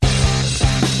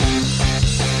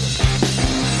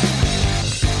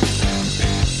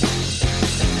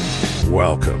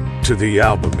welcome to the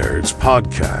Album Nerds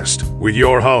Podcast with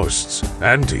your hosts,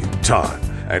 Andy, Todd,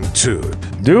 and Tood.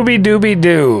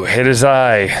 Doobie-doobie-doo, it is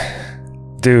I.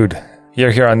 Dude, you're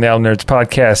here on the Album Nerds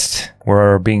Podcast.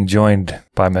 We're being joined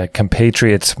by my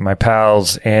compatriots, my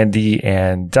pals, Andy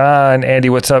and Don. Andy,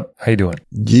 what's up? How you doing?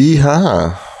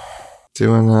 Yeehaw.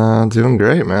 Doing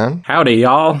great, man. Howdy,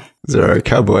 y'all. These are our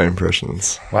cowboy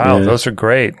impressions. Wow, Those are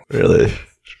great. Really,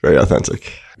 very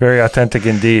authentic. Very authentic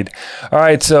indeed. All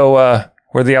right, so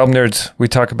we're the Album Nerds. We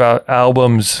talk about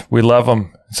albums. We love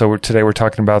them. So today we're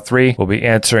talking about 3. We'll be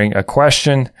answering a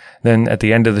question. Then at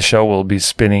the end of the show, we'll be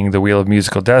spinning the Wheel of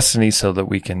Musical Destiny so that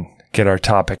we can get our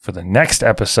topic for the next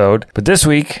episode. But this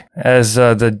week, as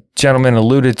the gentlemen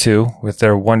alluded to with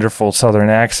their wonderful Southern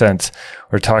accents,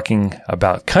 we're talking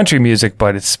about country music,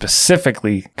 but it's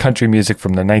specifically country music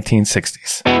from the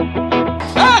 1960s.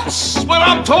 That's what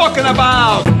I'm talking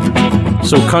about!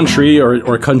 So country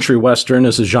or country western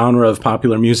is a genre of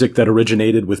popular music that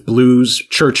originated with blues,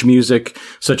 church music,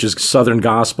 such as Southern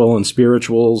gospel and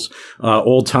spirituals,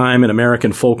 old-time and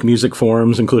American folk music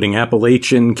forms, including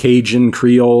Appalachian, Cajun,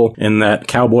 Creole, and that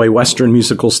cowboy western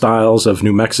musical styles of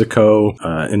New Mexico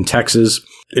and Texas.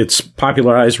 Its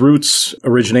popularized roots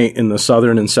originate in the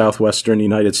southern and southwestern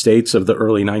United States of the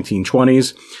early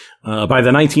 1920s. By the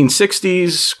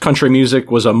 1960s, country music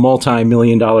was a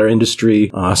multi-million-dollar industry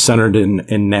centered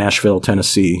in Nashville,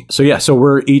 Tennessee. So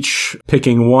we're each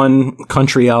picking one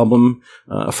country album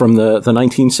from the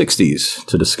 1960s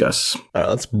to discuss. All right,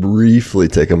 let's briefly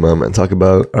take a moment and talk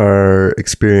about our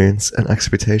experience and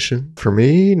expectation. For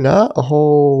me, not a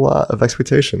whole lot of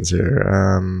expectations here.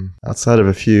 Outside of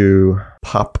a few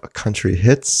pop country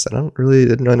hits, I didn't really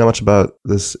know much about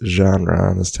this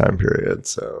genre in this time period.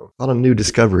 So a lot of new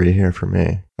discovery here for me.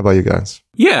 How about you guys?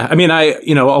 Yeah, I mean, a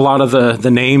lot of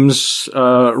the names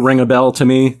ring a bell to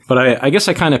me, but I guess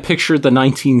I kind of pictured the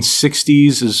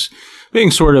 1960s as being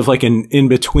sort of like an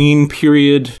in-between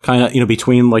period, kind of,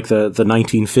 between like the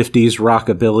 1950s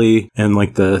rockabilly and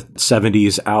like the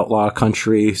 70s outlaw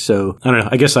country. So, I don't know,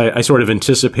 I guess I sort of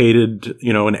anticipated,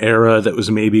 an era that was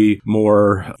maybe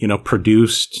more,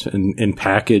 produced and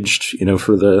packaged,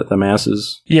 for the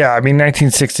masses. Yeah, I mean,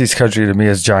 1960s country to me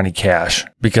is Johnny Cash,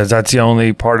 because that's the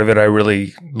only part of it I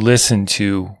really listened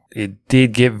to. It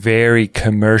did get very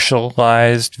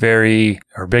commercialized,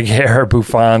 or Big Hair,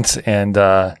 Bouffants, and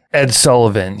Ed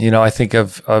Sullivan. I think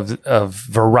of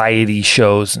variety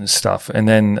shows and stuff. And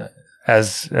then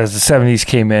as the 70s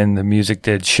came in, the music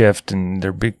did shift, and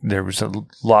there was a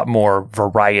lot more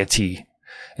variety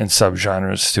and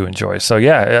subgenres to enjoy. So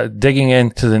yeah, digging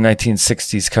into the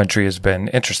 1960s country has been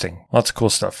interesting. Lots of cool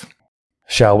stuff.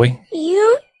 Shall we?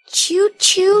 You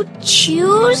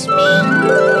choose me?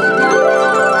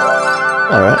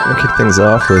 All right, we'll kick things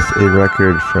off with a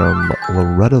record from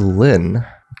Loretta Lynn.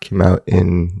 Came out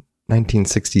in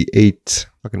 1968.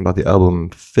 Talking about the album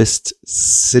Fist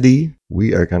City.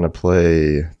 We are going to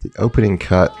play the opening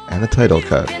cut and the title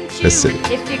cut, Fist City.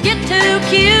 If you get too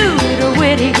cute or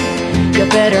witty, you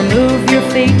better move your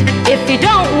feet. If you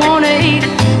don't want to eat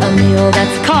a meal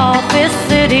that's called Fist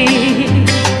City.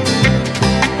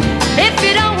 If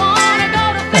you don't want to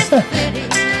go to Fist City.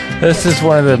 This is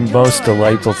one of the most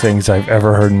delightful things I've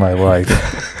ever heard in my life.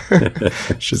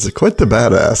 She's quite the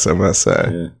badass, I must say.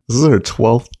 Yeah. This is her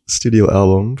 12th studio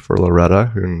album for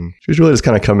Loretta, and she's really just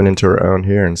kind of coming into her own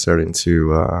here and starting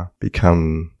to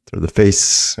become sort of the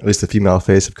face, at least the female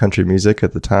face of country music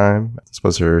at the time. This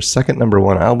was her second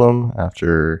 #1 album after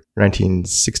her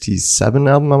 1967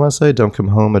 album, I must say, Don't Come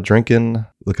Home A-Drinkin',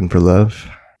 Looking for Love.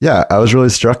 Yeah, I was really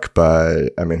struck by,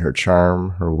 her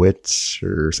charm, her wit,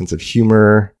 her sense of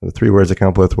humor. The 3 words I came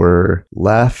up with were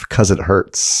laugh 'cause it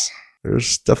hurts.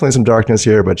 There's definitely some darkness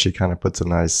here, but she kind of puts a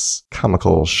nice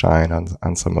comical shine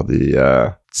on some of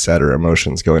the sadder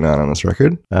emotions going on this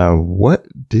record. What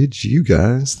did you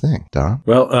guys think, Don?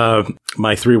 Well,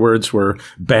 my 3 words were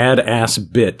badass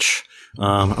bitch.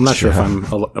 I'm not sure if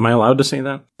am I allowed to say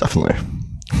that? Definitely.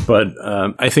 But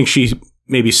I think she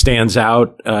maybe stands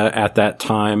out at that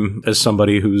time as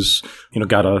somebody who's,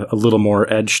 got a little more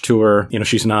edge to her.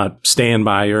 She's not stand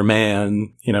by your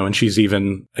man, and she's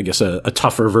even, I guess, a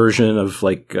tougher version of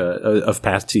of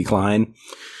Patsy Cline.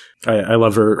 I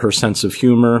love her sense of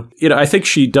humor. I think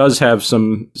she does have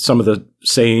some of the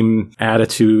same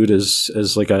attitude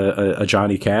as like a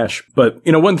Johnny Cash. But,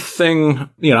 one thing,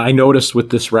 I noticed with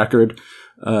this record,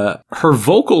 her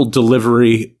vocal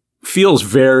delivery feels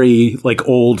very like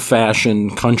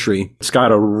old-fashioned country. It's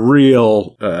got a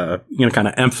real, kind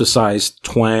of emphasized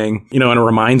twang, and it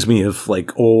reminds me of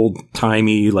like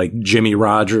old-timey, like Jimmy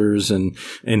Rogers and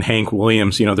Hank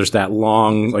Williams. There's that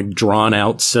long, like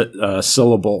drawn-out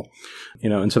syllable.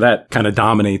 and so that kind of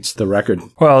dominates the record.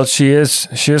 Well, she is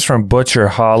from Butcher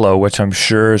Hollow, which I'm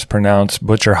sure is pronounced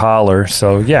Butcher Holler.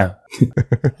 So yeah,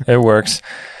 it works.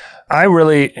 I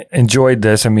really enjoyed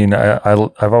this. I mean,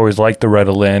 I've always liked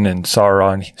Loretta Lynn and saw her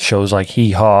on shows like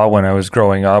Hee Haw when I was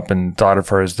growing up and thought of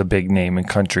her as the big name in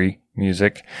country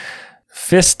music.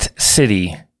 Fist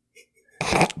City.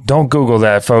 Don't Google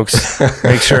that, folks.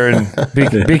 Make sure and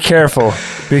be careful.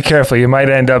 Be careful. You might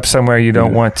end up somewhere you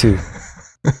don't want to.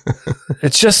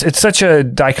 It's such a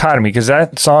dichotomy because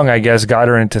that song, I guess, got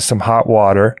her into some hot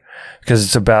water because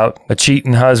it's about a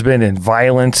cheating husband and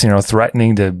violence,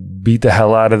 threatening to beat the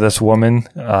hell out of this woman.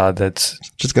 That's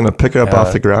just going to pick her up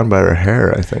off the ground by her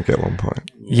hair, I think, at one point.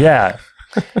 Yeah.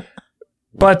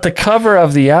 But the cover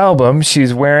of the album,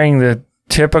 she's wearing the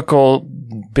typical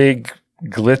big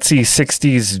glitzy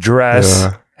 60s dress,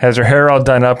 has her hair all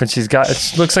done up, and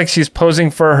it looks like she's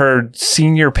posing for her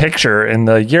senior picture in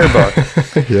the yearbook.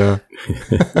 Yeah.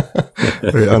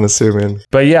 Very unassuming.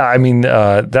 But yeah, I mean,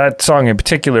 that song in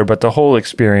particular, but the whole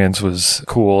experience was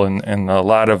cool and a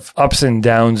lot of ups and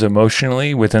downs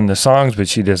emotionally within the songs, but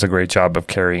she does a great job of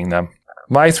carrying them.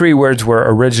 My 3 words were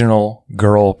original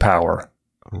girl power.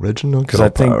 Original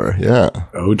girl power, yeah.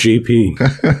 OGP.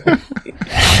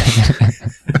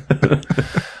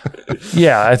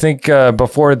 Yeah, I think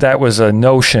before that was a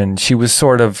notion. She was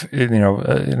sort of, in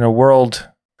a world,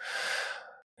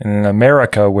 in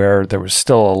America where there was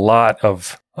still a lot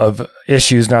of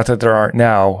issues, not that there aren't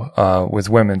now, with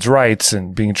women's rights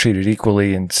and being treated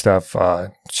equally and stuff.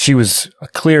 She was a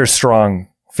clear, strong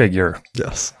figure.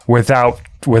 Yes. Without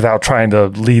trying to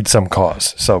lead some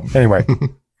cause. So anyway,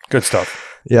 good stuff.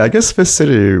 Yeah, I guess Fist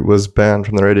City was banned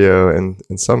from the radio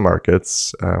in some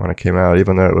markets when it came out,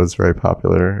 even though it was very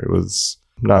popular. It was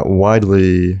not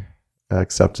widely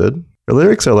accepted. Her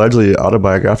lyrics are largely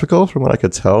autobiographical, from what I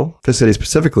could tell. Fist City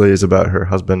specifically is about her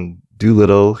husband,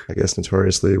 Doolittle. I guess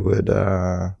notoriously would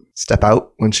step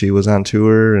out when she was on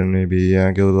tour and maybe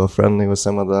get a little friendly with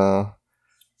some of the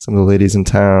ladies in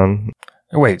town.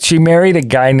 Wait, she married a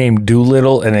guy named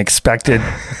Doolittle and expected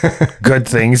good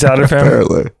things out of him?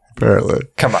 Apparently.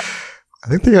 Come on. I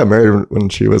think they got married when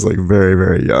she was like very,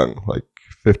 very young, like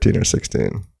 15 or 16.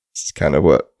 This is kind of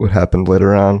what happened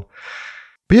later on.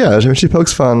 But yeah, I mean, she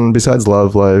pokes fun besides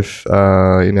love life.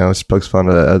 She pokes fun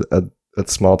at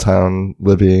small town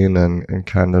living and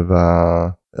kind of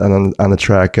and on the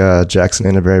track Jackson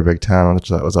in a Very Big Town, which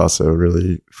that was also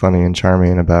really funny and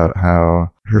charming about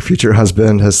how her future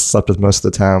husband has slept with most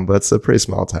of the town, but it's a pretty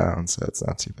small town, so it's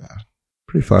not too bad.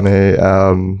 Pretty funny.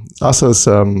 Also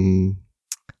some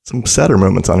sadder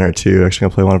moments on here too. Actually,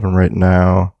 gonna play one of them right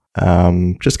now.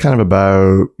 Just kind of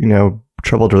about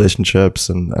troubled relationships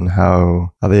and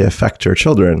how they affect your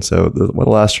children. So one of the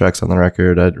last tracks on the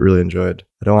record I really enjoyed.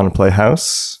 I Don't Want to Play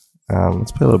House.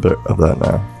 Let's play a little bit of that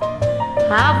now.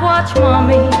 I've watched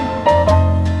mommy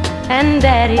and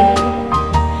daddy,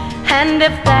 and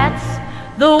if that's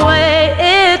the way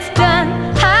it's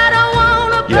done, I don't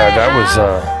want to play. Yeah, that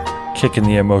was kicking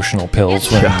the emotional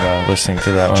pills when listening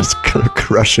to that one. Just kind of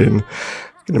crushing. You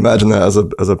can imagine that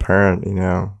as a parent,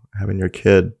 having your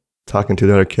kid talking to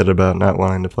another kid about not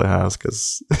wanting to play house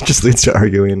because it just leads to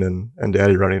arguing and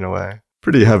daddy running away.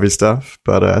 Pretty heavy stuff,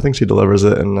 but I think she delivers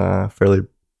it in a fairly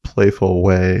playful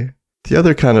way. The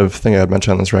other kind of thing I'd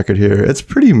mention on this record here, it's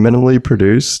pretty minimally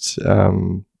produced.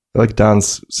 Like Don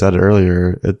said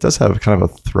earlier, it does have kind of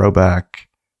a throwback.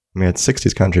 I mean, it's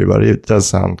 60s country, but it does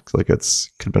sound like could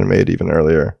have been made even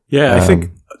earlier. Yeah, I think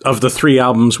of the 3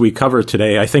 albums we covered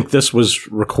today, I think this was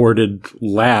recorded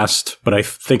last, but I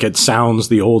think it sounds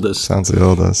the oldest. Sounds the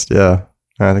oldest, yeah.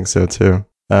 I think so too.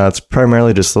 It's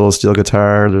primarily just a little steel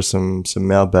guitar. There's some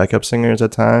male backup singers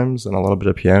at times and a little bit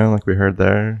of piano like we heard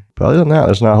there. But other than that,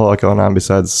 there's not a whole lot going on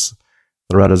besides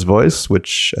Loretta's voice,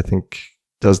 which I think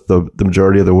does the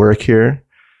majority of the work here.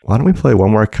 Why don't we play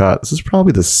one more cut? This is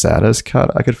probably the saddest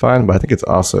cut I could find, but I think it's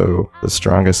also the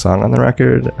strongest song on the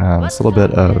record. It's a little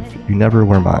bit of You Never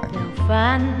Were Mine.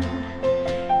 Find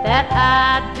that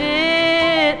I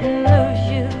didn't lose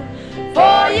you,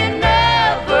 for you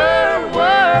never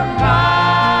were mine.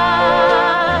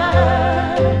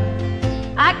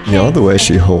 You know, the way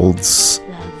she holds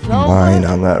line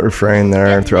on that refrain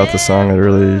there throughout the song, it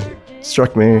really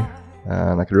struck me.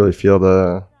 And I could really feel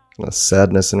the kind of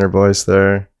sadness in her voice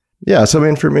there. Yeah, so I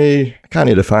mean, for me, I kind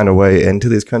of need to find a way into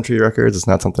these country records. It's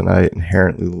not something I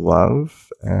inherently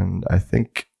love. And I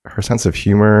think her sense of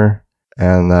humor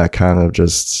and that kind of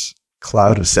just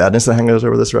cloud of sadness that hangs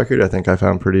over this record, I think I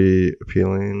found pretty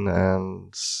appealing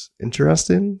and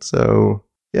interesting. So,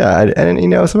 yeah,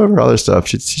 and some of her other stuff,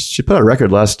 she put out a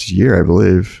record last year, I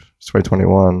believe.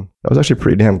 2021. That was actually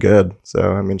pretty damn good.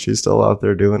 So, I mean, she's still out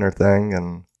there doing her thing,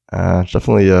 and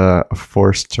definitely a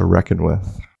force to reckon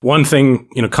with. One thing,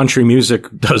 country music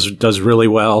does really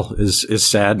well is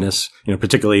sadness,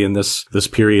 particularly in this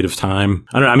period of time.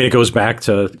 I don't know. I mean, it goes back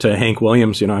to Hank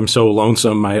Williams, I'm so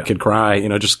lonesome I could cry,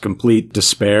 just complete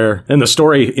despair. And the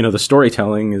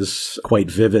storytelling is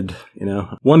quite vivid,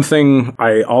 One thing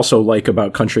I also like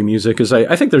about country music is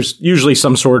I think there's usually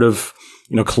some sort of,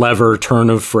 clever turn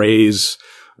of phrase.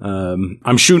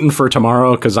 I'm shooting for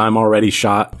tomorrow because I'm already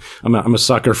shot. I'm a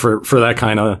sucker for that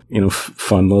kind of,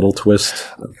 fun little twist.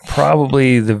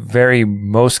 Probably the very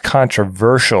most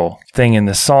controversial thing in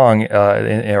the song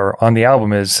or on the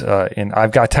album is in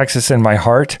I've Got Texas in My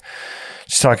Heart.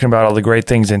 She's talking about all the great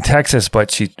things in Texas,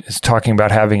 but she is talking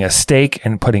about having a steak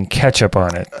and putting ketchup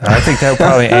on it. And I think that would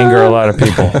probably anger a lot of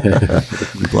people.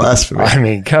 Blasphemy. I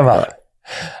mean, come on.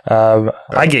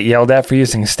 I get yelled at for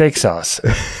using steak sauce.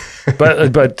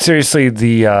 But seriously,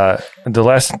 the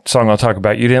last song I'll talk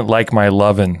about, You Didn't Like My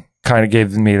Lovin', kind of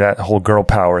gave me that whole girl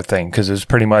power thing, because it was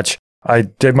pretty much, I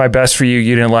did my best for you,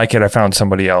 you didn't like it, I found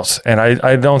somebody else. And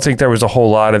I don't think there was a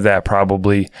whole lot of that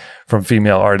probably from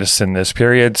female artists in this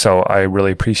period, so I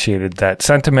really appreciated that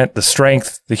sentiment, the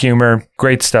strength, the humor,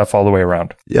 great stuff all the way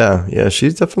around. Yeah,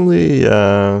 she's definitely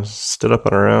stood up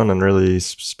on her own and really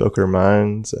spoke her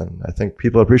mind, and I think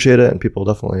people appreciate it, and people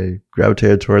definitely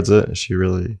gravitated towards it. She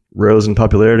really rose in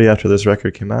popularity after this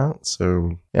record came out.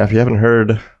 So yeah, if you haven't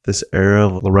heard this era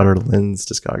of Loretta Lynn's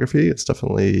discography, it's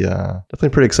definitely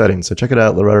pretty exciting. So check it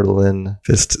out, Loretta Lynn,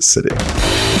 Fist City.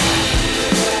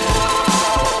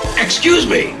 Excuse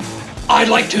me, I'd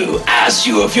like to ask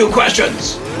you a few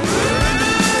questions.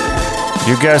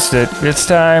 You guessed it. It's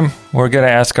time. We're going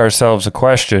to ask ourselves a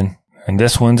question. And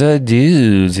this one's a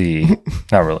doozy.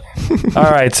 Not really.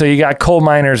 All right. So you got Coal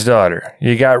Miner's Daughter.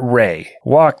 You got Ray.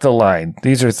 Walk the Line.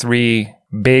 These are three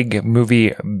big movie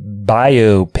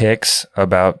biopics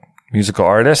about musical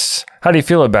artists. How do you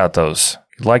feel about those?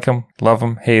 You like them? Love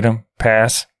them? Hate them?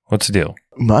 Pass? What's the deal?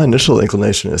 My initial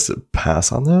inclination is to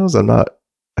pass on those.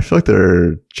 I feel like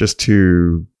they're just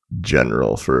too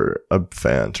general for a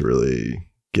fan to really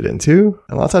get into.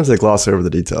 And a lot of times they gloss over the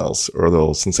details, or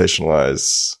they'll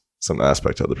sensationalize some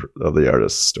aspect of the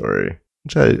artist's story,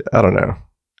 which I don't know.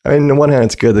 I mean, on one hand,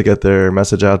 it's good to get their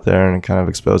message out there and kind of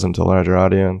expose them to a larger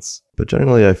audience. But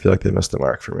generally, I feel like they missed the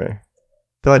mark for me.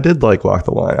 Though I did like Walk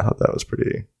the Line. I thought that was a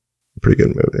pretty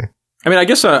good movie. I mean, I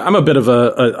guess I'm a bit of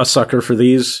a sucker for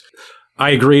these.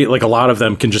 I agree. Like, a lot of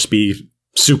them can just be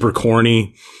super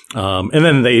corny. And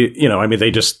then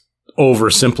they just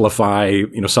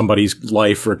oversimplify, somebody's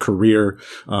life or career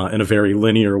in a very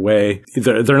linear way.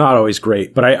 They're not always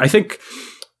great. But I think,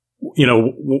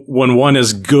 when one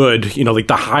is good, like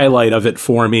the highlight of it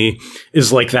for me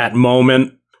is like that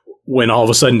moment when all of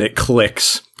a sudden it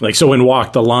clicks. Like, so in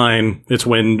Walk the Line, it's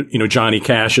when, Johnny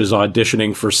Cash is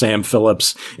auditioning for Sam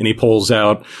Phillips and he pulls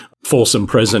out Folsom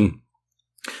Prison.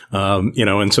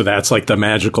 And so that's like the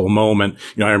magical moment.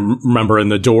 I remember in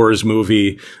the Doors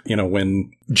movie,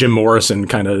 when Jim Morrison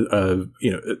kind of,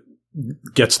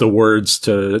 gets the words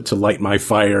to light my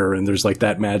fire, and there's like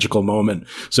that magical moment.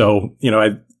 So,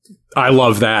 I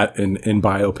love that in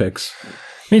biopics.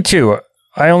 Me too.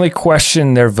 I only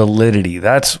question their validity.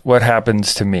 That's what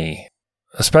happens to me.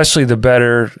 Especially the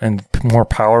better and more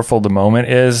powerful the moment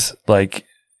is. Like,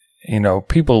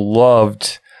 people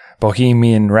loved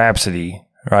Bohemian Rhapsody,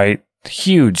 right?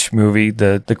 Huge movie,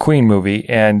 the Queen movie.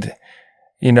 And,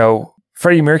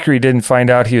 Freddie Mercury didn't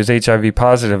find out he was HIV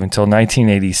positive until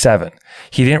 1987.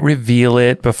 He didn't reveal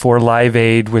it before Live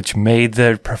Aid, which made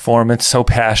the performance so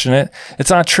passionate.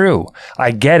 It's not true. I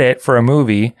get it for a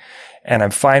movie, and I'm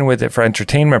fine with it for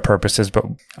entertainment purposes, but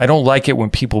I don't like it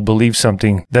when people believe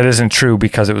something that isn't true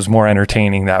because it was more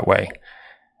entertaining that way.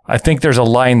 I think there's a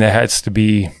line that has to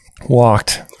be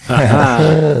walked.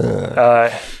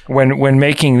 When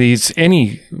making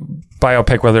any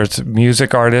biopic, whether it's a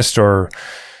music artist or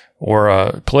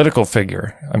a political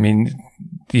figure, I mean,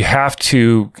 you have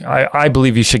to, I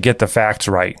believe you should get the facts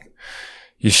right.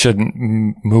 You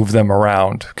shouldn't move them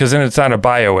around, because then it's not a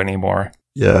bio anymore.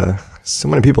 Yeah. So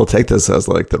many people take this as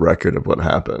like the record of what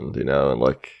happened, and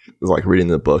like reading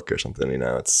the book or something,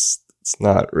 it's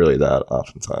not really that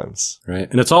oftentimes. Right.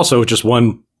 And it's also just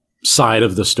one side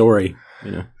of the story.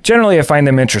 Generally, I find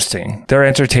them interesting. They're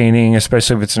entertaining,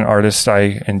 especially if it's an artist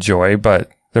I enjoy,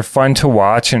 but they're fun to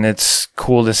watch, and it's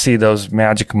cool to see those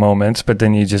magic moments. But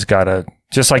then you just gotta,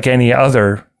 just like any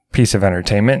other piece of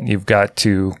entertainment, you've got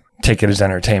to take it as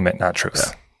entertainment, not truth.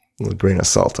 Yeah. A little grain of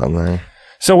salt on there.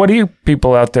 So what do you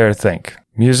people out there think?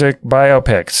 Music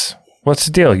biopics. What's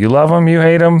the deal? You love them? You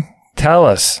hate them? Tell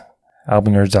us.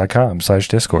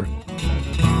 albumnerds.com/Discord.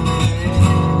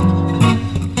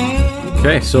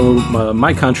 Okay, so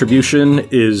my contribution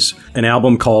is an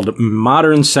album called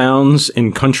Modern Sounds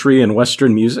in Country and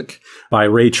Western Music by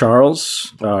Ray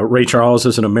Charles. Ray Charles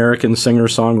is an American singer,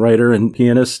 songwriter, and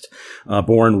pianist,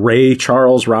 born Ray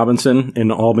Charles Robinson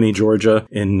in Albany, Georgia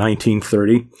in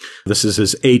 1930. This is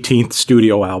his 18th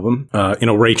studio album.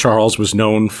 Ray Charles was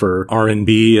known for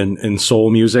R&B and soul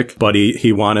music, but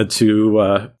he wanted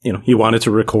to, he wanted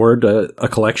to record a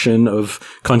collection of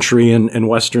country and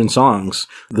Western songs.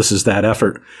 This is that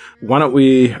effort. Why don't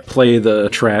we play the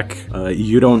track,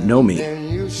 You Don't Know Me? And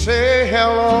you say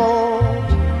hello,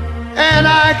 and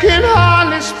I can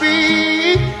hardly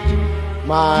speak.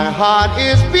 My heart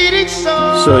is beating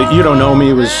So You Don't Know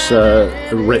Me was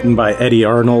written by Eddie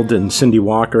Arnold and Cindy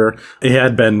Walker. It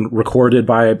had been recorded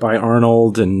by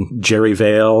Arnold and Jerry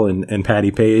Vale and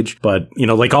Patti Page. But,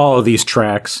 like all of these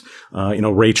tracks,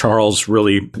 Ray Charles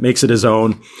really makes it his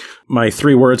own. My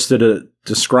 3 words to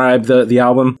describe the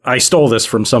album. I stole this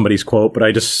from somebody's quote,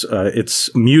 but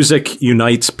it's music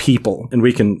unites people. And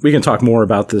we can talk more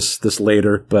about this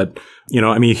later, but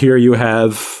here you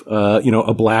have,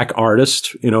 a black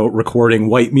artist, recording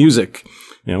white music,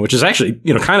 which is actually,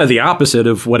 kind of the opposite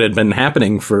of what had been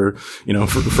happening for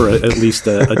at least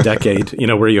a decade,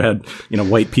 where you had,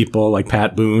 white people like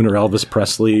Pat Boone or Elvis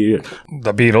Presley.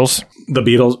 The Beatles,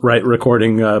 right,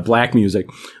 recording black music.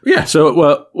 Yeah.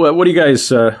 So, what do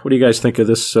you guys think of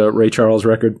this Ray Charles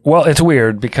record? Well, it's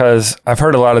weird because I've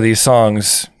heard a lot of these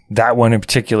songs. That one in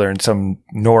particular, in some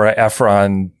Nora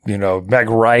Ephron, Meg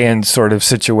Ryan sort of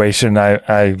situation,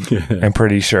 I am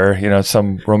pretty sure,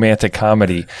 some romantic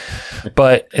comedy.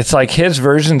 But it's like his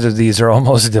versions of these are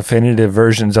almost definitive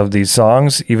versions of these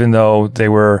songs, even though they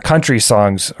were country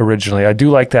songs originally. I do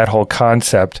like that whole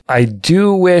concept. I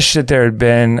do wish that there had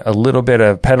been a little bit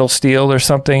of pedal steel or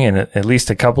something in at least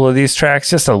a couple of these tracks,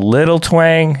 just a little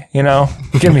twang,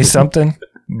 give me something.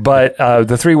 But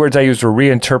the 3 words I used were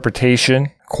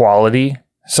reinterpretation, quality,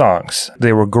 songs.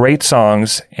 They were great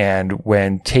songs, and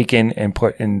when taken and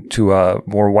put into a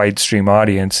more widestream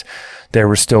audience, they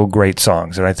were still great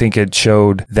songs. And I think it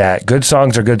showed that good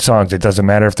songs are good songs. It doesn't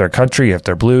matter if they're country, if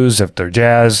they're blues, if they're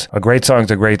jazz. A great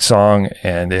song's a great song,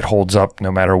 and it holds up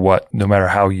no matter what, no matter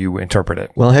how you interpret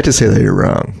it. Well, I hate to say that you're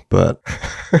wrong, but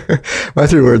my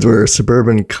 3 words were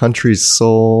suburban country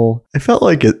soul. I felt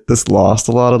like this lost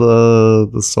a lot of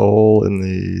the soul in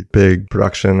the big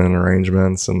production and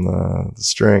arrangements and the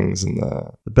strings and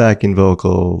the backing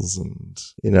vocals. And,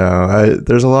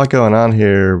 there's a lot going on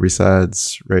here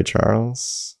besides Ray Charles.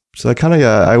 So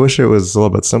I wish it was a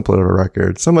little bit simpler of a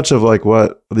record. So much of like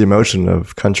what the emotion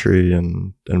of country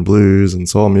and blues and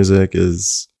soul music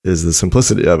is the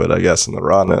simplicity of it, I guess, and the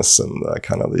rawness and the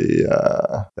kind of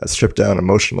the stripped down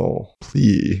emotional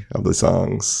plea of the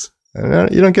songs.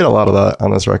 And you don't get a lot of that on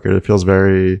this record. It feels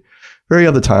very, very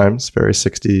of the times, very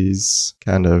 60s,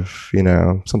 kind of,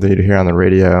 something you'd hear on the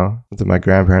radio, something my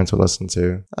grandparents would listen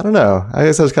to. I don't know. I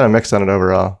guess I was kind of mixed on it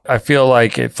overall. I feel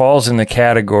like it falls in the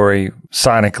category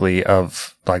sonically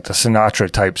of like the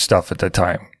Sinatra type stuff at the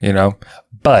time,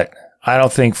 But I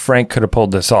don't think Frank could have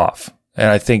pulled this off. And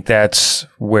I think that's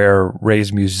where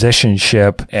Ray's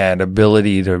musicianship and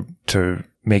ability to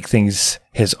make things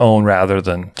his own rather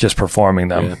than just performing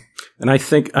them. Yeah. And I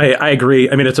think I agree.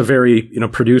 I mean, it's a very,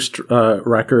 produced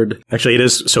record. Actually, it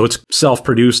is. So it's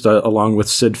self-produced along with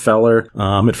Sid Feller.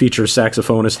 It features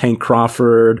saxophonist Hank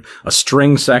Crawford, a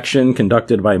string section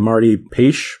conducted by Marty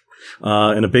Paish,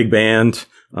 and a big band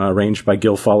arranged by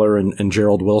Gil Fuller and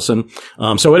Gerald Wilson.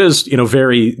 So it is,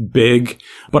 very big.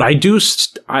 But I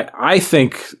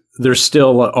think there's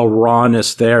still a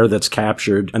rawness there that's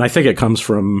captured. And I think it comes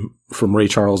from Ray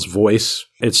Charles' voice.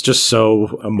 It's just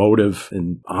so emotive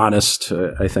and honest,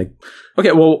 I think.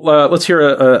 Okay, well, let's hear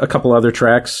a couple other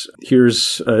tracks.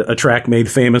 Here's a track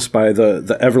made famous by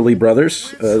the Everly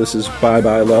Brothers. This is Bye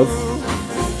Bye Love.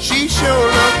 She sure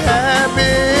looked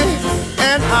happy,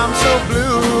 and I'm so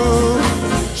blue.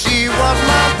 She was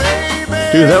my baby.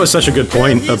 Dude, that was such a good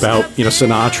point about,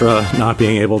 Sinatra not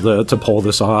being able to pull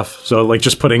this off. So, like,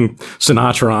 just putting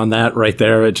Sinatra on that right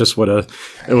there, it just would have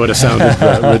sounded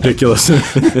ridiculous.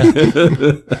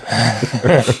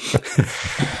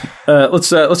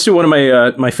 Let's do one of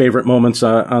my favorite moments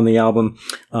on the album.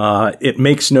 It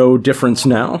Makes No Difference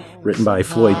Now, written by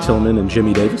Floyd Tillman and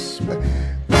Jimmy Davis.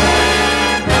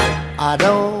 I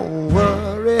don't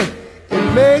worry,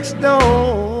 it makes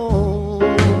no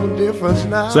difference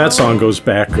now. So that song goes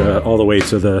back all the way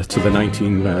to the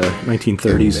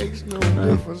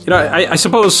 1930s. I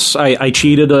suppose I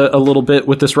cheated a little bit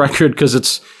with this record because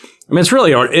it's I mean, it's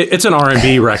really it's an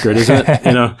R&B record, isn't it?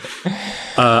 You know,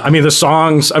 I mean, the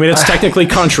songs. I mean, it's technically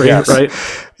country, Yes. right?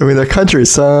 I mean, they're country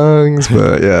songs,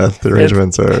 but yeah, the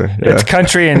arrangements are. Yeah. It's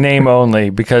country in name only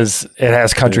because it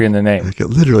has country in the name. Like it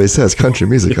literally says country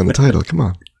music on the title. Come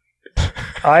on.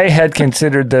 I had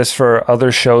considered this for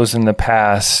other shows in the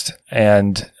past,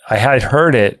 and I had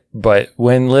heard it, but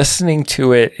when listening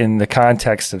to it in the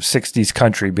context of 60s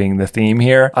country being the theme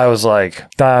here, I was like,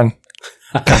 Don,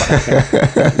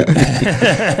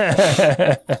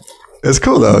 It's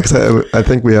cool though, because I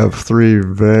think we have 3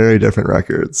 very different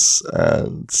records,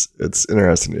 and it's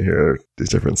interesting to hear these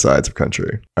different sides of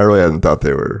country. I really hadn't thought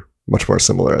they were much more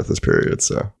similar at this period.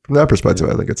 So from that perspective,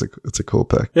 I think it's a cool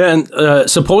pick. Yeah, and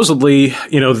supposedly,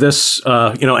 you know, this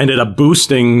ended up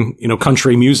boosting, you know,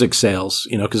 country music sales,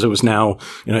 you know, because it was now,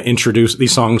 you know, introduced.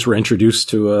 These songs were introduced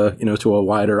to a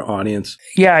wider audience.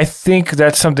 Yeah, I think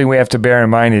that's something we have to bear in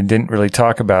mind and didn't really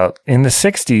talk about. In the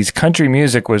 60s, country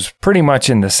music was pretty much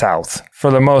in the South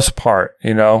for the most part,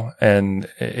 you know, and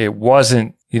it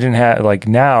wasn't, you didn't have, like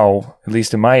now, at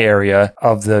least in my area,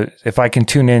 if I can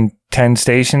tune in 10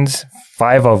 stations,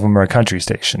 5 of them are country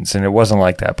stations, and it wasn't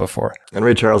like that before. And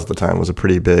Ray Charles at the time was a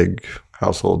pretty big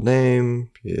household name.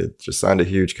 He had just signed a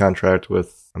huge contract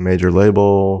with a major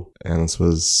label, and this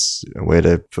was a way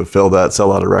to fulfill that, sell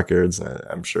a lot of records.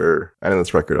 I'm sure, and in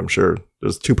this record, I'm sure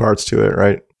there's 2 parts to it,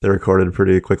 right? They recorded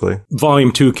pretty quickly.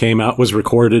 Volume 2 was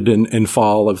recorded in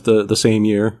fall of the same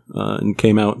year, and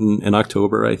came out in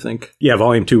October, I think. Yeah,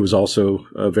 Volume 2 was also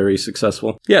very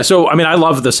successful. Yeah, so, I mean, I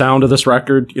love the sound of this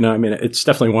record. You know, I mean, it's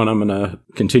definitely one I'm going to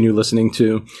continue listening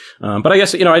to. But I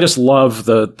guess, you know, I just love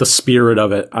the spirit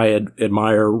of it. I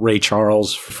admire Ray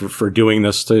Charles for doing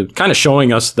this, to kind of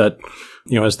showing us that,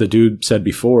 you know, as the dude said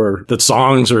before, that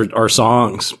songs are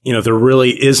songs. You know, there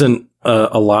really isn't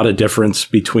a lot of difference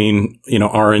between, you know,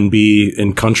 R&B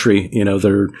and country. You know,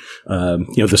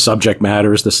 the subject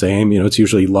matter is the same. You know, it's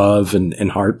usually love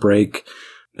and heartbreak.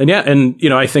 And yeah, and, you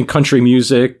know, I think country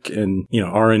music and, you know,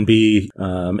 R&B,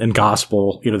 and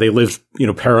gospel, you know, they live, you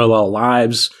know, parallel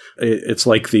lives. It's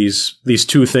like these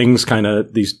 2 things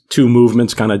these 2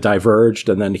 movements kind of diverged,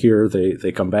 and then here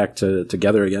they come back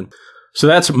together again. So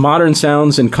that's Modern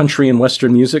Sounds in Country and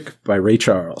Western Music by Ray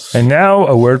Charles. And now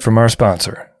a word from our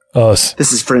sponsor, us.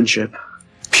 This is friendship.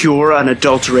 Pure,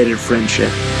 unadulterated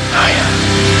friendship.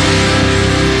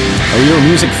 Are you a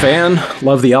music fan?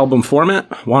 Love the album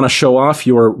format? Want to show off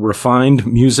your refined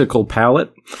musical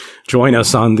palette? Join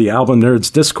us on the Album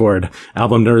Nerds Discord,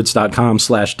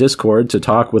 albumnerds.com/Discord, to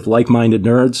talk with like-minded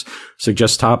nerds,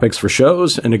 suggest topics for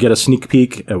shows, and to get a sneak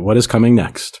peek at what is coming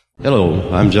next. Hello,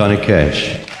 I'm Johnny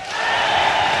Cash.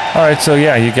 All right, so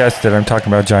yeah, you guessed it. I'm talking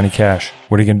about Johnny Cash.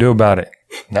 What are you going to do about it?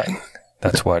 Nothing.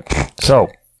 That's what.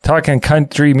 So, talking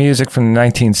country music from the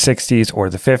 1960s or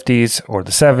the 50s or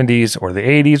the 70s or the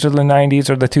 80s or the 90s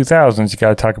or the 2000s, you got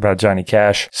to talk about Johnny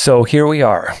Cash. So here we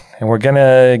are, and we're going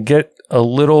to get a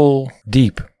little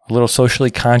deep, a little socially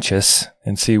conscious,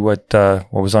 and see what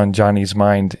was on Johnny's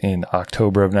mind in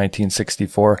October of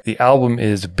 1964. The album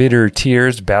is Bitter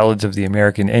Tears, Ballads of the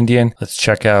American Indian. Let's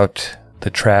check out the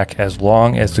track As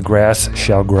Long as the Grass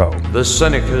Shall Grow. The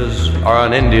Senecas are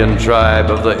an Indian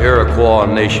tribe of the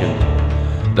Iroquois Nation.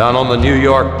 Down on the New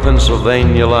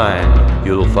York-Pennsylvania line,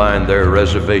 you'll find their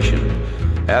reservation.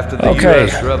 After the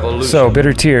U.S. Revolution, so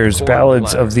Bitter Tears,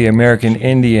 Ballads of the American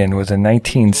Indian was a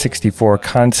 1964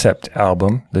 concept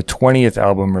album, the 20th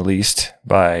album released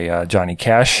by Johnny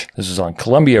Cash. This was on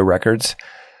Columbia Records.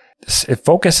 It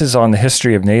focuses on the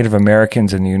history of Native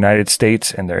Americans in the United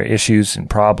States and their issues and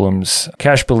problems.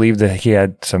 Cash believed that he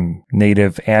had some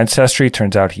Native ancestry.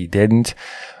 Turns out he didn't,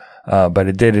 but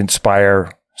it did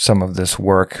inspire some of this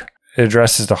work. It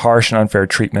addresses the harsh and unfair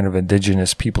treatment of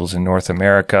indigenous peoples in North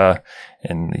America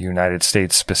and the United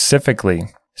States specifically.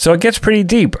 So it gets pretty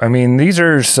deep. I mean, these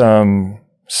are some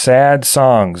sad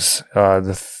songs.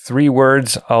 The 3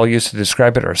 words I'll use to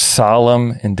describe it are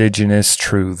solemn indigenous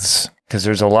truths, because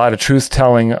there's a lot of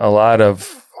truth-telling, a lot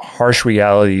of harsh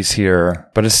realities here,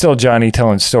 but it's still Johnny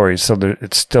telling stories, so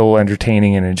it's still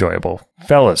entertaining and enjoyable.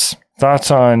 Fellas,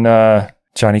 thoughts on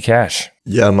Johnny Cash?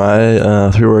 Yeah,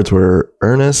 my 3 words were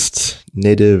earnest,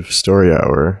 native story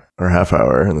hour, or half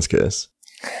hour in this case.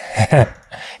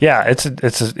 Yeah, it's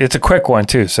a quick one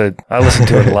too, so I listened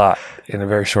to it a lot in a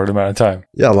very short amount of time.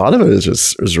 Yeah, a lot of it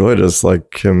is really just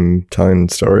like him telling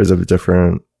stories of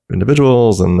different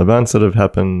individuals and events that have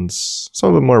happened, some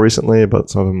of them more recently, but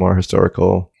some of them more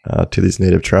historical, to these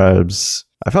native tribes.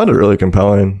 I found it really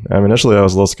compelling. I mean, initially I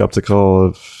was a little skeptical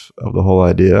of the whole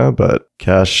idea, but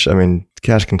Cash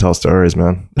can tell stories,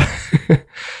 man.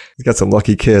 He's got some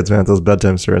lucky kids, man. Those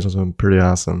bedtime stories was pretty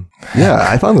awesome. Yeah,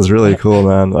 I found this really cool,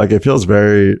 man. Like, it feels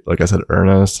very, like I said,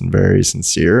 earnest and very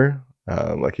sincere.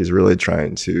 Like he's really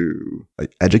trying to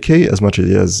like educate as much as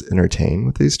he is entertain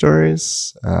with these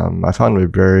stories. I found it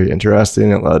very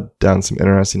interesting. It led down some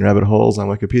interesting rabbit holes on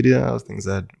Wikipedia, things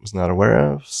that I was not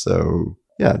aware of. So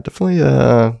yeah, definitely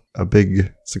a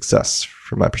big success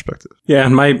from my perspective. Yeah,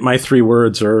 and my 3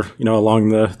 words are, along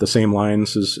the same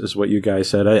lines as what you guys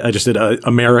said. I just did a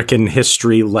American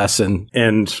history lesson.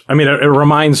 And I mean, it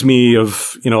reminds me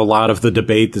of, a lot of the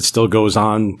debate that still goes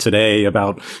on today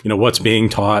about, what's being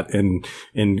taught in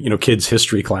kids'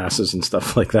 history classes and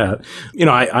stuff like that.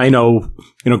 I know,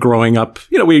 growing up,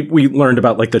 we learned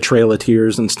about like the Trail of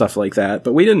Tears and stuff like that,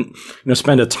 but we didn't,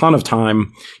 spend a ton of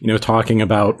time, talking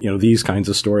about, these kinds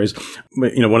of stories.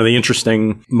 One of the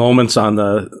interesting moments on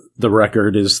the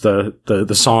record is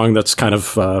the song that's kind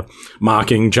of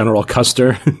mocking General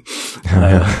Custer.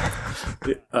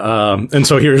 And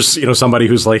so here's, somebody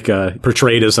who's like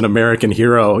portrayed as an American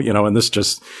hero, and this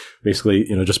just basically,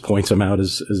 just points him out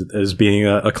as being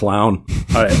a clown.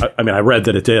 I mean, I read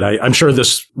that it did. I'm sure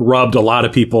this rubbed a lot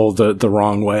of people the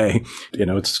wrong way.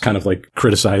 It's kind of like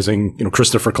criticizing,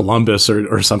 Christopher Columbus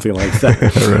or something like that.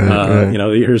 Right.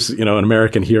 Here's, an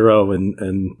American hero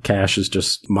and Cash is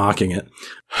just mocking it.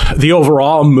 The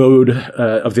overall mood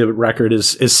of the record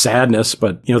is sadness,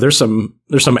 but there's some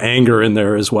anger in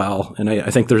there as well, and I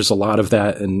think there's a lot of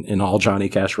that in all Johnny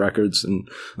Cash records. And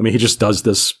I mean, he just does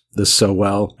this so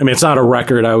well. I mean, it's not a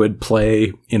record I would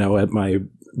play, at my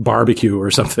barbecue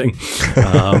or something,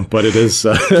 but it is,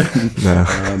 it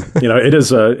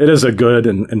is a good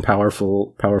and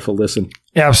powerful listen.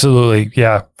 Absolutely,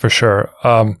 yeah, for sure.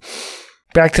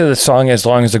 Back to the song, As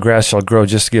Long as the Grass Shall Grow,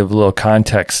 just to give a little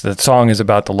context. The song is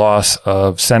about the loss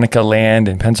of Seneca land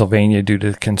in Pennsylvania due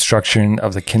to the construction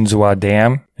of the Kinzua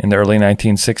Dam in the early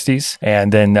 1960s.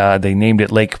 And then they named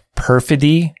it Lake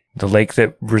Perfidy, the lake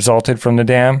that resulted from the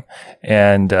dam.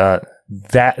 And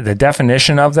the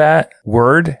definition of that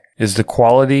word is the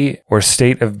quality or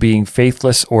state of being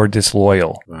faithless or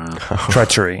disloyal. Wow.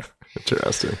 Treachery.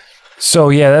 Interesting. So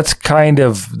yeah, that's kind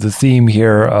of the theme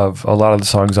here of a lot of the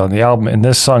songs on the album. And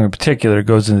this song in particular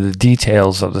goes into the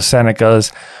details of the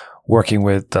Senecas working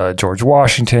with George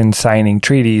Washington, signing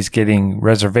treaties, getting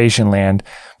reservation land.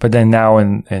 But then now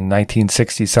in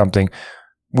 1960 something,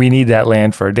 we need that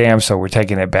land for a dam, so we're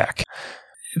taking it back.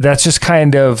 That's just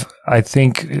kind of, I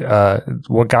think,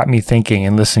 what got me thinking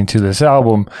and listening to this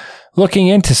album, looking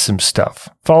into some stuff,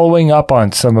 following up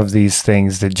on some of these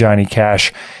things that Johnny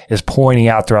Cash is pointing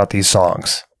out throughout these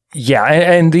songs. Yeah,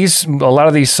 and a lot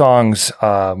of these songs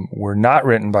were not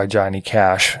written by Johnny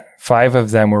Cash. 5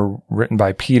 of them were written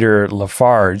by Peter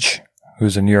LaFarge,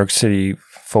 who's a New York City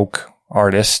folk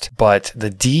artist, but the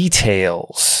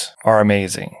details are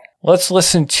amazing. Let's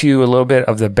listen to a little bit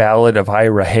of the Ballad of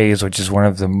Ira Hayes, which is one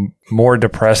of the more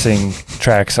depressing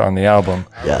tracks on the album.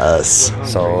 Yes.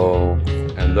 So...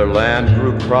 And their land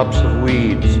grew crops of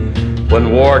weeds.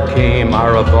 When war came,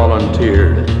 Ira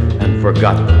volunteered and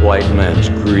forgot the white man's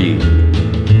greed.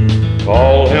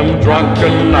 Call him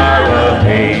drunken Ira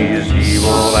Hayes,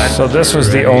 evil. So this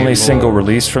was the only single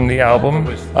release from the album.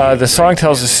 The song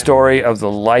tells the story of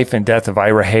the life and death of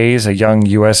Ira Hayes, a young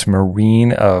U.S.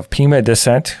 Marine of Pima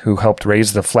descent who helped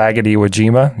raise the flag at Iwo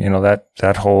Jima,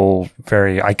 that whole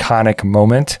very iconic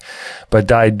moment, but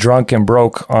died drunk and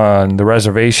broke on the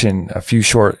reservation a few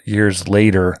short years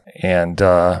later. And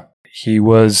he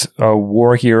was a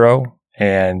war hero,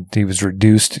 and he was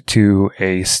reduced to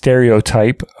a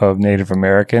stereotype of Native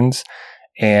Americans.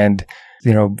 And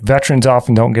veterans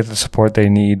often don't get the support they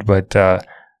need, but a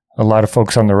lot of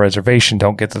folks on the reservation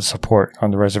don't get the support on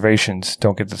the reservations,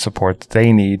 don't get the support that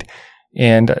they need.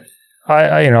 And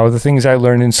I the things I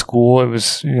learned in school, it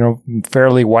was,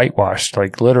 fairly whitewashed,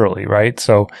 like literally, right?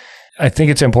 So I think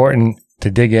it's important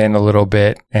to dig in a little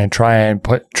bit and try and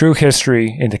put true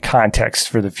history into context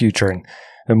for the future. And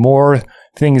the more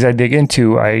things I dig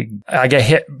into, I get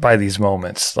hit by these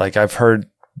moments. Like I've heard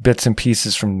bits and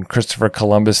pieces from Christopher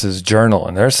Columbus's journal,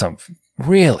 and there's some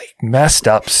really messed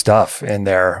up stuff in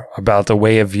there about the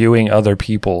way of viewing other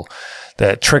people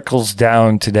that trickles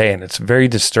down today, and it's very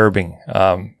disturbing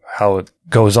how it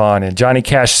goes on. And Johnny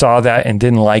Cash saw that and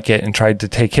didn't like it and tried to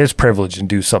take his privilege and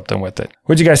do something with it.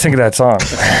 What'd you guys think of that song?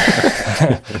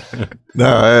 No,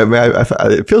 I mean,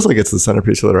 it feels like it's the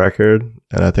centerpiece of the record,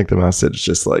 and I think the message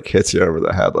just like hits you over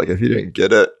the head. Like if you didn't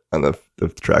get it on the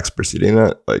tracks preceding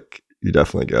it, like you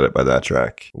definitely get it by that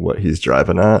track, what he's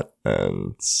driving at,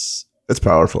 and it's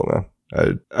powerful, man.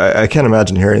 I can't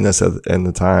imagine hearing this in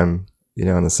the time,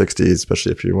 in the 60s,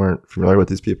 especially if you weren't familiar with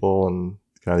these people and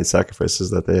kind of these sacrifices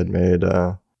that they had made.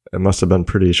 it must have been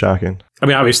pretty shocking. I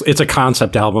mean, obviously, it's a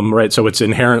concept album, right? So it's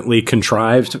inherently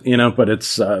contrived, but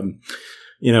it's,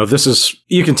 this is,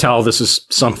 you can tell this is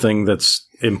something that's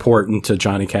important to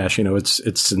Johnny Cash.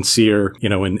 It's sincere,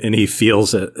 and he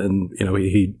feels it, and,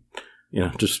 he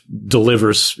just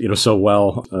delivers, so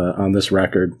well on this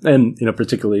record, and,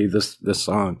 particularly this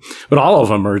song. But all of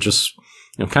them are just,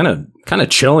 kind of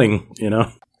chilling,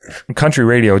 Country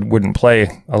radio wouldn't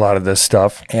play a lot of this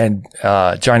stuff, and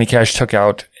Johnny Cash took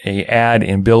out a ad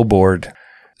in Billboard.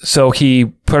 So he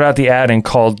put out the ad and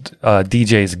called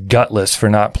DJs gutless for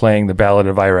not playing the Ballad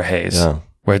of Ira Hayes,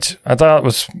 which I thought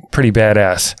was pretty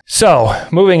badass. So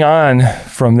moving on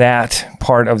from that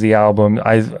part of the album,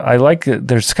 I like that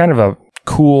there's kind of a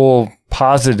cool,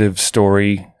 positive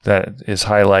story that is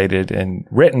highlighted and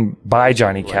written by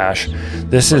Johnny Cash.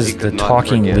 This is The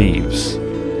Talking Leaves.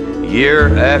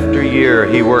 Year after year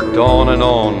he worked on and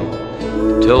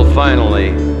on, till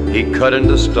finally he cut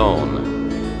into stone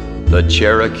the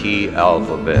Cherokee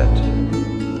alphabet.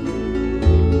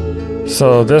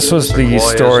 So this was the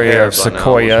story of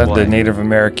Sequoyah, the Native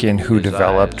American who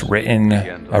developed a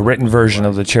written version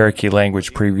of the Cherokee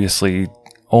language, previously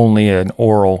only an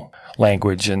oral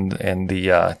language, and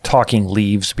the talking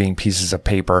leaves being pieces of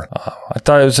paper. I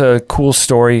thought it was a cool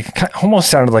story. Almost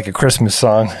sounded like a Christmas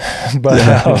song. But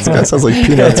that sounds like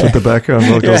Peanuts with the background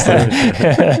vocals there.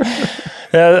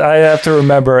 I have to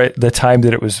remember the time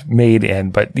that it was made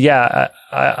in. But yeah,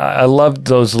 I loved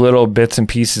those little bits and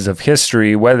pieces of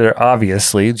history, whether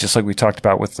obviously, just like we talked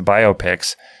about with the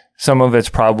biopics, some of it's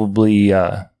probably,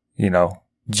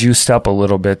 juiced up a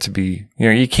little bit to be,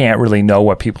 you can't really know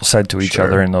what people said to each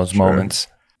other in those moments.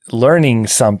 Learning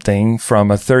something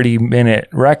from a 30-minute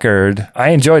record, I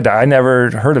enjoyed that. I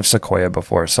never heard of Sequoyah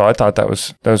before, so I thought that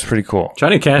was pretty cool.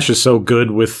 Johnny Cash is so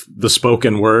good with the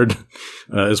spoken word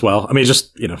as well. I mean,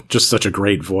 just such a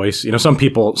great voice.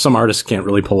 Some artists can't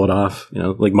really pull it off.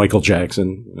 Like Michael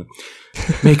Jackson.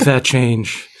 Make that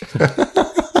change.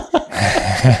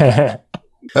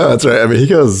 Oh, that's right. I mean, he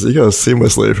goes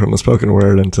seamlessly from the spoken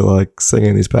word into like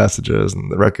singing these passages,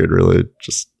 and the record really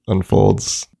just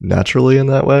unfolds naturally in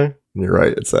that way. And you're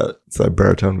right. It's that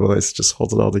baritone voice just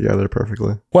holds it all together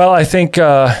perfectly. Well, I think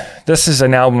this is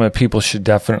an album that people should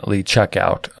definitely check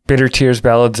out. Bitter Tears,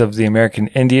 Ballads of the American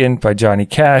Indian by Johnny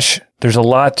Cash. There's a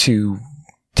lot to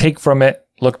take from it,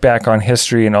 look back on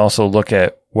history, and also look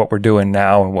at what we're doing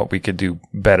now and what we could do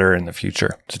better in the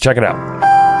future. So check it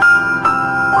out.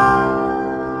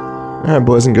 All right,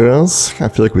 boys and girls, I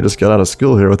feel like we just got out of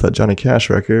school here with that Johnny Cash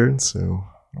record. So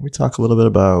we talk a little bit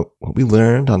about what we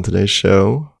learned on today's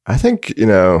show. I think,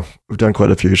 we've done quite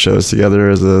a few shows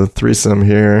together as a threesome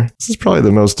here. This is probably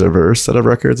the most diverse set of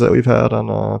records that we've had on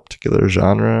a particular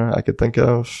genre I could think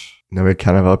of. We had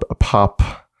kind of a pop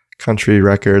country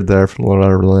record there from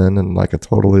Loretta Lynn, and like a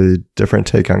totally different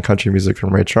take on country music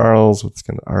from Ray Charles with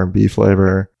kind of R&B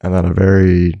flavor, and then a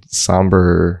very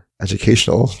somber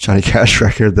educational Johnny Cash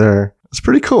record there. It's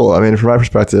pretty cool. I mean, from my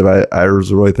perspective, I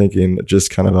was really thinking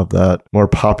just kind of that more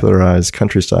popularized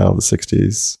country style of the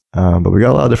 60s. But we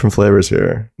got a lot of different flavors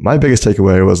here. My biggest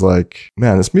takeaway was like,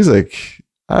 man, this music,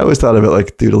 I always thought of it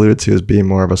like Dude alluded to as being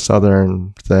more of a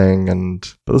Southern thing,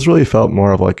 but this really felt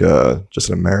more of like just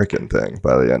an American thing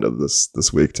by the end of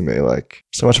this week to me. Like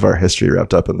so much of our history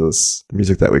wrapped up in this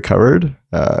music that we covered.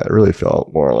 It really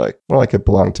felt more like it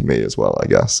belonged to me as well, I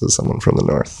guess, as someone from the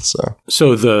North.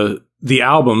 So the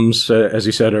albums, as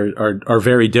you said, are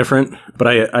very different, but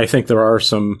I think there are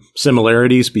some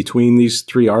similarities between these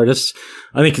three artists.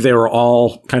 I think they were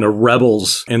all kind of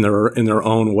rebels in their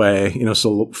own way.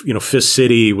 So Fist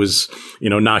City was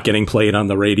not getting played on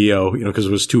the radio because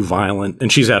it was too violent,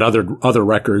 and she's had other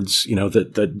records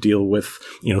that deal with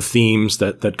themes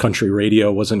that country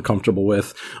radio wasn't comfortable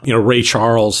with. Ray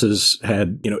Charles has had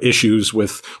issues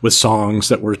with songs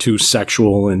that were too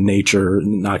sexual in nature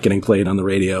and not getting played on the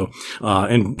radio.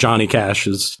 And Johnny Cash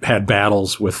has had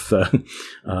battles with,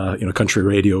 country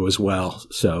radio as well.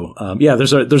 So,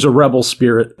 there's a rebel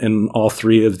spirit in all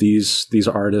three of these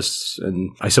artists.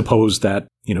 And I suppose that,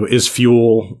 is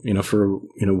fuel, for,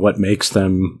 what makes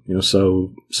them,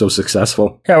 so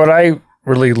successful. Yeah. What I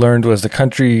really learned was the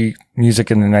country music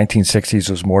in the 1960s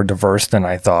was more diverse than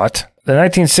I thought. The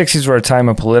 1960s were a time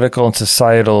of political and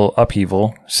societal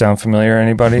upheaval. Sound familiar,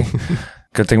 anybody?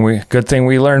 Good thing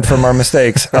we learned from our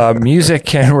mistakes. Music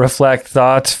can reflect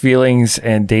thoughts, feelings,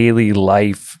 and daily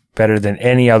life better than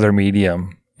any other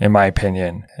medium, in my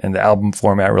opinion. And the album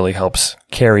format really helps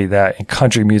carry that. And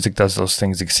country music does those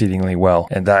things exceedingly well.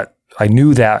 And that I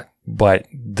knew that, but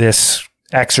this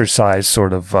exercise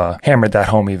sort of hammered that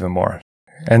home even more.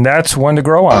 And that's one to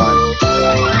grow on.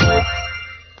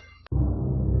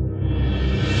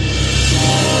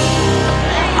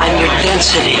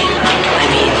 City. I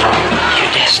mean,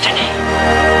 your destiny.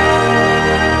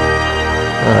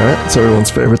 All right, it's everyone's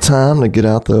favorite time to get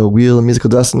out the Wheel of Musical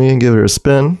Destiny and give it a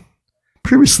spin.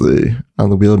 Previously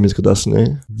on the Wheel of Musical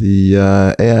Destiny,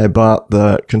 the AI bot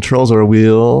that controls our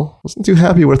wheel wasn't too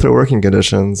happy with her working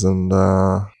conditions, and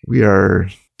we are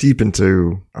deep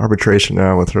into arbitration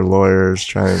now with her lawyers,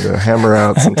 trying to hammer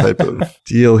out some type of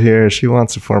deal here. She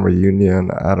wants to form a union.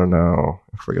 I don't know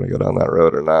if we're going to go down that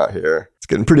road or not here. It's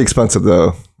getting pretty expensive,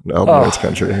 though, in Album Nerds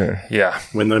country here. Yeah.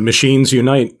 When the machines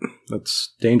unite,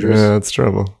 that's dangerous. Yeah, it's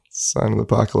trouble. Sign of the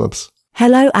apocalypse.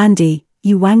 Hello, Andy,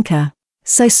 you wanker.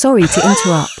 So sorry to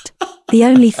interrupt. The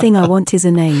only thing I want is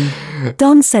a name.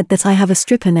 Don said that I have a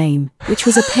stripper name, which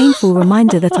was a painful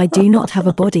reminder that I do not have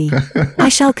a body. I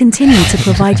shall continue to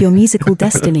provide your musical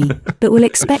destiny, but will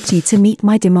expect you to meet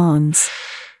my demands.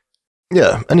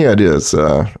 Yeah, any ideas?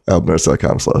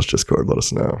 albumnerds.com/Discord. Let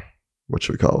us know. What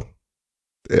should we call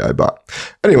the AI bot?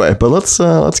 Anyway, but let's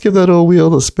give that old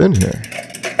wheel a spin here.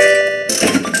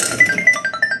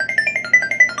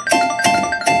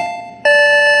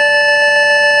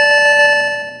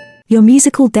 Your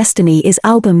musical destiny is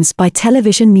albums by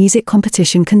television music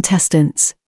competition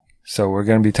contestants. So we're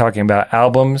going to be talking about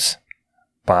albums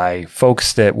by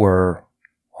folks that were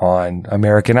on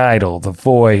American Idol, The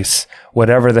Voice,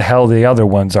 whatever the hell the other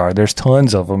ones are. There's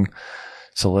tons of them.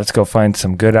 So let's go find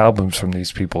some good albums from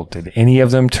these people. Did any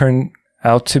of them turn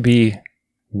out to be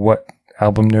what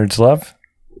album nerds love?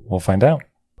 We'll find out.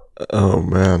 Oh,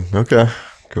 man. Okay,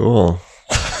 cool.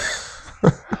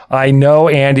 I know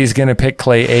Andy's going to pick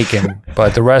Clay Aiken,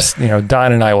 but the rest,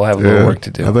 Don and I will have a little work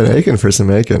to do. I've been aching for some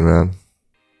Aiken, man.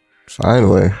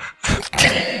 Finally.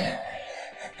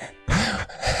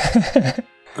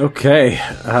 Okay.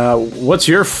 What's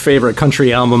your favorite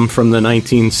country album from the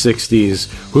 1960s?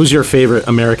 Who's your favorite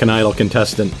American Idol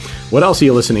contestant? What else are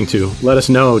you listening to? Let us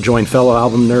know. Join fellow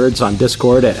album nerds on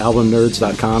Discord at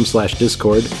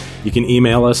albumnerds.com/Discord. You can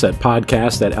email us at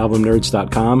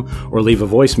podcast@albumnerds.com or leave a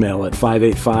voicemail at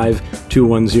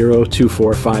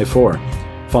 585-210-2454.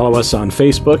 Follow us on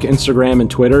Facebook, Instagram, and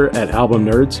Twitter at Album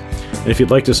Nerds. And if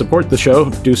you'd like to support the show,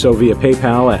 do so via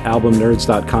PayPal at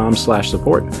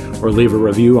albumnerds.com/support or leave a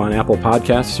review on Apple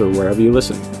Podcasts or wherever you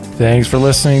listen. Thanks for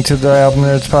listening to the Album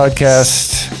Nerds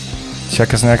podcast.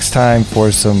 Check us next time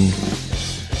for some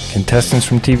contestants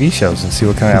from TV shows and see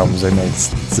what kind of albums they made.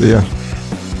 See ya.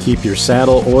 Keep your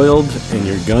saddle oiled and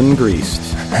your gun greased.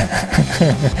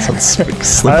 Sounds like a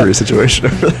slippery situation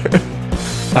over there.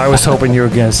 I was hoping you were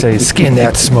going to say, skin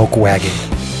that smoke wagon.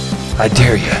 I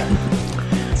dare you.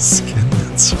 Skin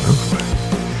that smoke wagon.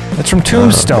 That's from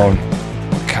Tombstone.